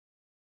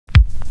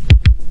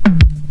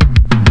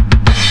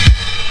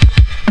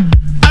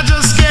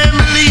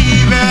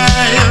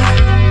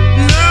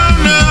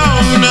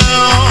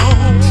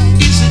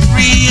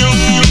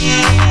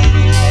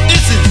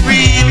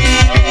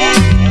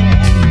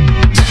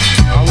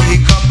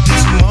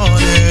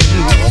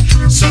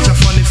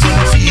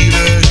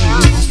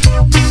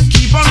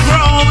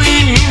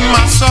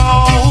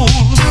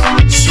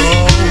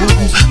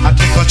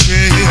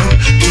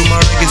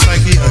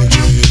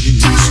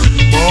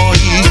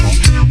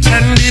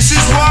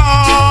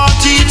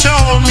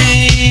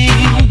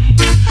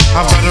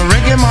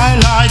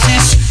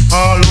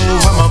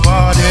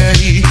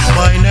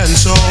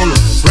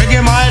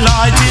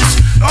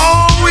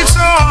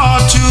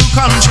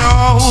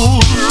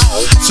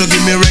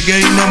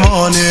reggae in the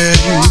morning.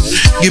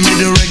 Give me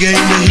the reggae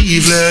in the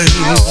evening.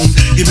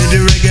 Give me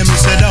the reggae, me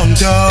say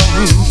downtown.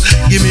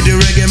 Give me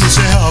the reggae, me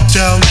say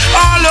uptown.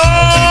 All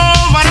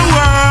over the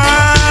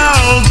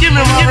world, give me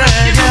my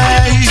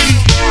reggae.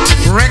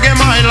 Reggae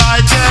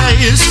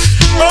Mylitis.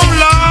 Oh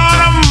Lord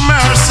of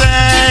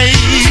mercy.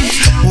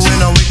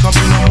 When I wake up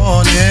in the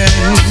morning,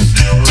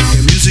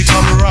 reggae music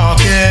I'm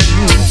rocking.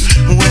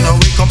 When I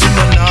wake up in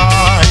the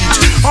night,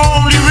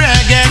 only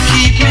reggae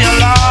keep me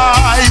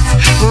alive.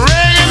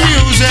 Reggae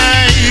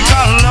music,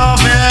 I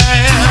love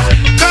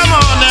it. Come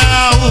on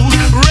now,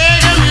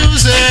 reggae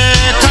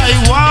music, I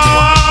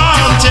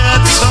want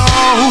it so.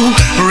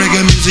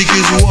 Reggae music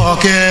is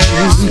walking,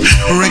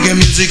 reggae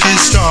music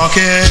is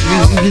talking.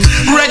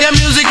 Reggae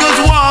music is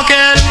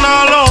walking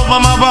all over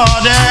my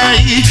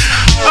body,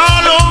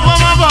 all over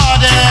my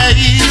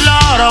body.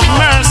 Lord of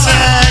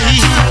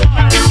mercy,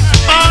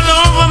 all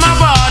over my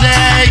body,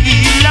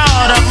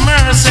 Lord of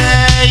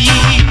mercy.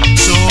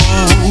 So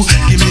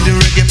give me the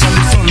reggae from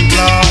the front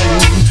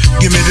line,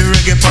 give me the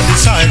reggae from the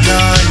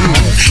sideline,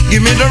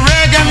 give me the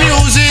reggae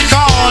music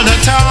all the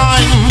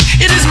time.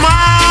 It is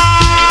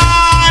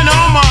mine,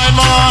 oh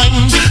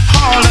mine,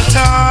 all the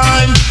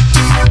time.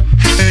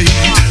 Hey,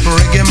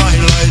 reggae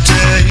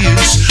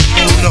Mylitis,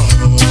 oh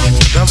Lord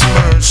have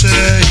mercy.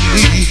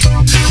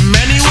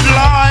 Many would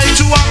like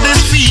to have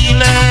this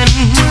feeling,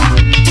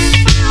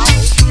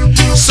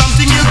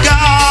 something you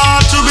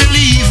got to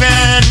believe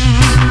in.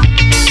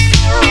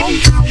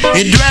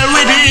 It dwell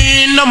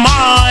within the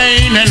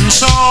mind and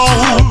soul.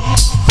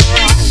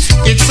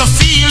 It's a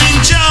feeling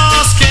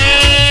just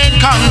can't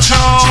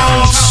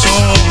control. So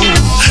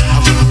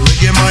I've got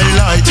reggae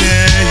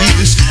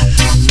Mylitis.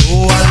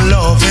 Oh, I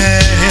love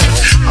it.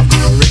 I've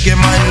got reggae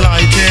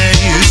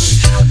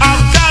Mylitis.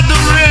 I've got the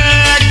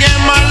reggae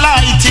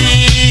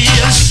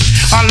Mylitis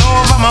all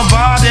over my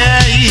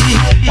body,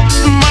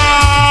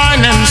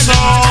 mind and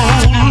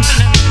soul.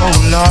 Oh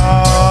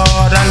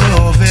Lord, I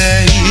love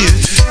it.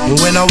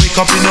 When I wake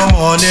up in the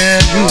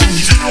morning,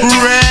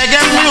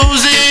 reggae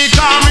music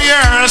I'm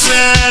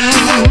rehearsing.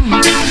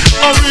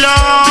 Oh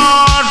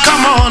Lord,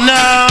 come on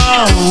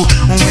now.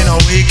 When I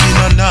wake in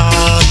the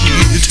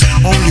night,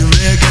 only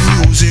reggae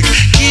music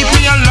keep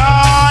me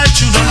alive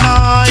through the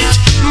night,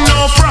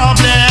 no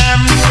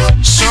problem.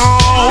 So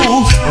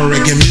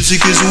reggae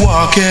music is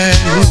walking,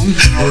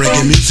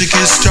 reggae music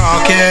is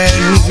talking.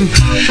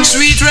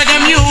 Sweet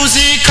reggae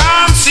music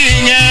I'm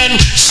singing.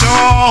 So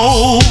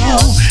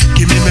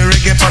give me my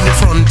reggae on the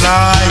front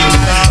line,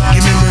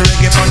 give me my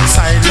reggae on the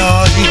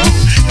sideline.